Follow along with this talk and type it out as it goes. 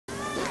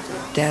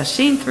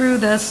dashing through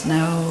the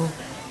snow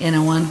in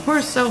a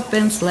one-horse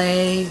open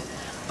sleigh.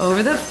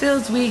 Over the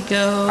fields we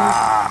go,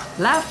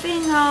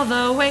 laughing all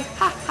the way.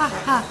 Ha ha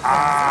ha,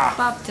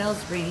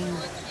 bobtails ring,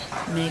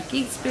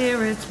 making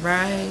spirits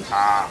bright.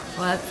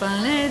 What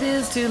fun it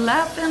is to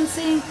laugh and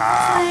sing,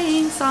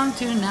 sleighing song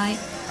tonight.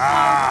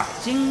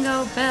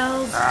 Jingle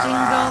bells,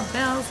 jingle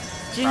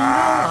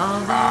all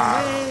the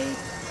way.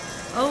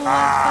 Oh,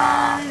 what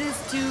fun it is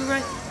to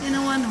ride in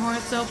a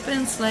one-horse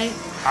open sleigh.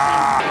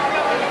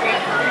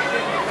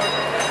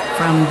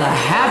 From the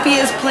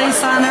happiest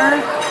place on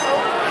earth,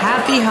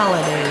 happy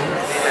holidays.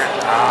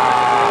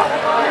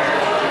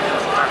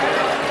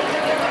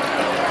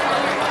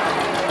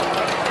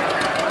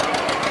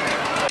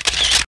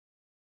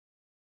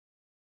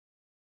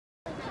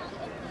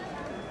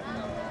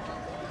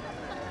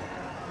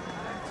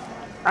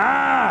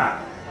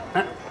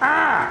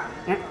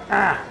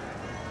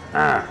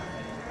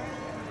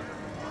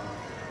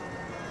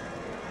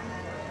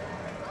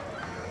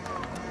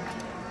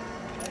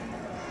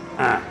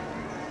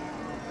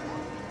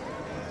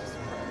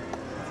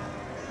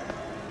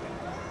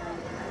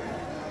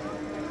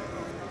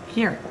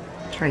 Here,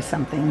 try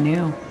something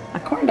new. A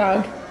corn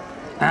dog.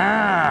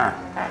 Try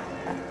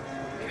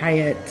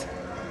it.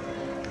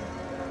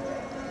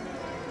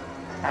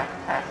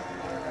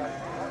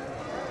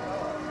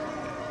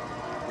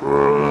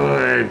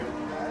 Good.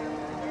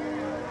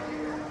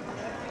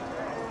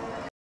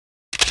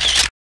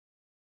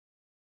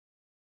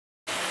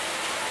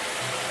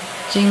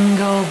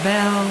 Jingle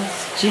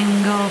bells,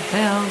 jingle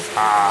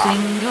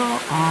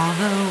all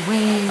the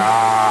way.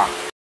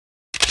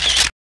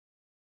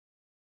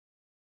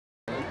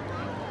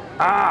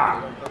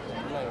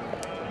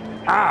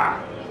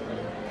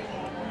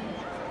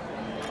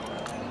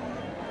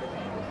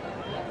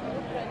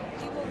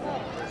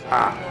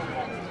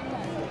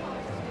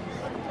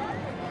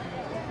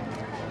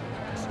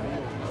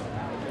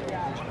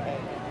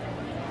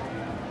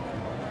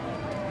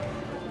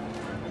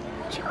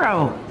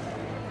 Churro.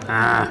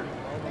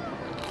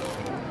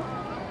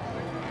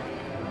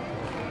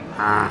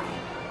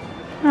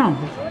 Oh,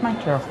 my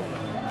churro.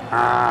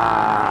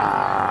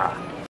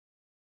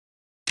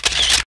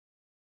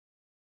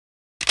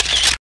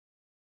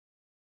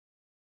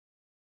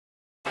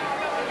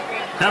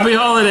 Happy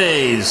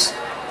holidays,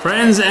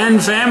 friends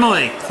and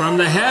family, from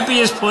the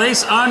happiest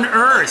place on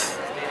earth.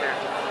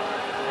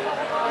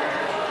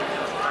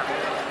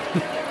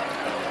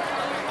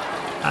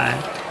 Hi.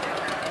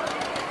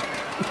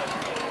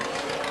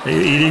 Are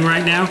you eating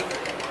right now?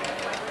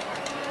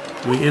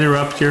 We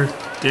interrupt your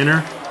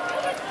dinner?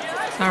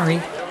 Sorry.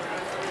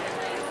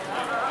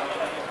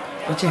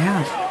 What'd you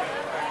have?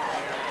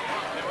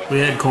 We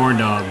had corn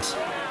dogs.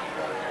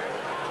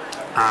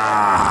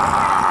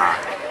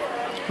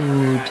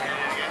 Food.